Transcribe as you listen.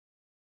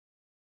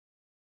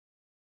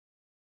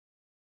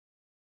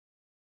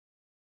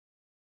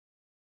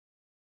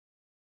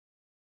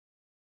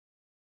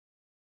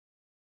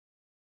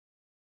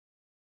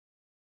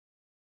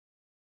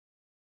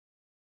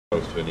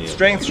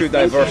Strength through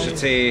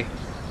diversity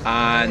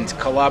and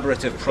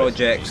collaborative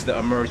projects that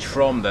emerge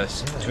from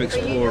this to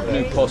explore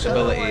new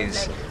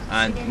possibilities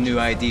and new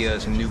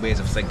ideas and new ways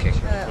of thinking.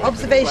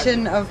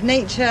 Observation of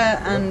nature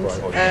and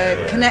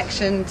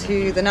connection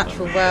to the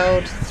natural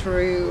world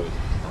through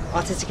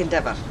artistic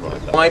endeavour.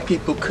 Why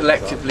people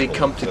collectively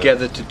come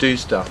together to do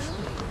stuff.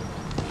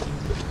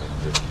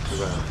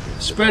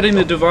 Spreading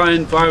the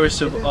divine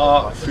virus of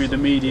art through the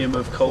medium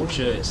of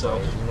culture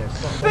itself.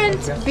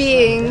 Different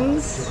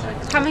beings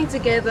coming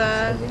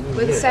together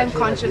with the same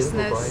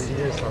consciousness,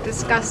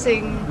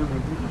 discussing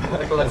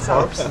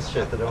themselves, and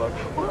that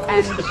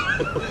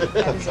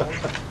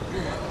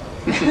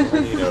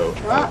is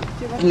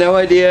all. No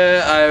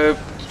idea. I've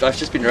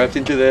just been roped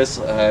into this.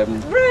 Yeah,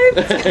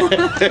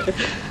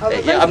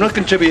 I'm not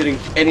contributing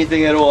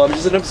anything at all. I'm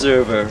just an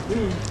observer,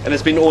 and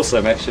it's been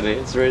awesome. Actually,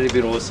 it's really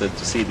been awesome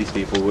to see these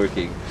people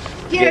working.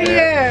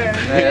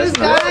 Cheers,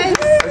 guys!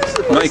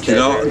 Making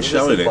art and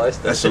showing it.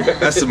 That's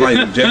the main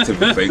objective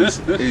of things.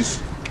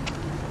 Is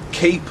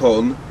keep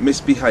on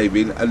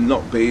misbehaving and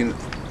not being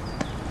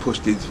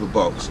pushed into a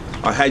box.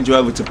 I hand you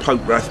over to Pope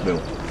Rathmill.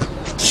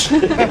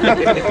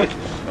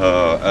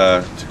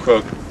 To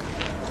quote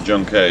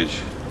John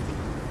Cage,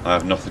 I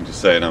have nothing to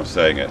say and I'm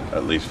saying it,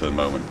 at least for the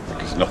moment,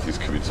 because nothing's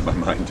coming to my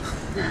mind.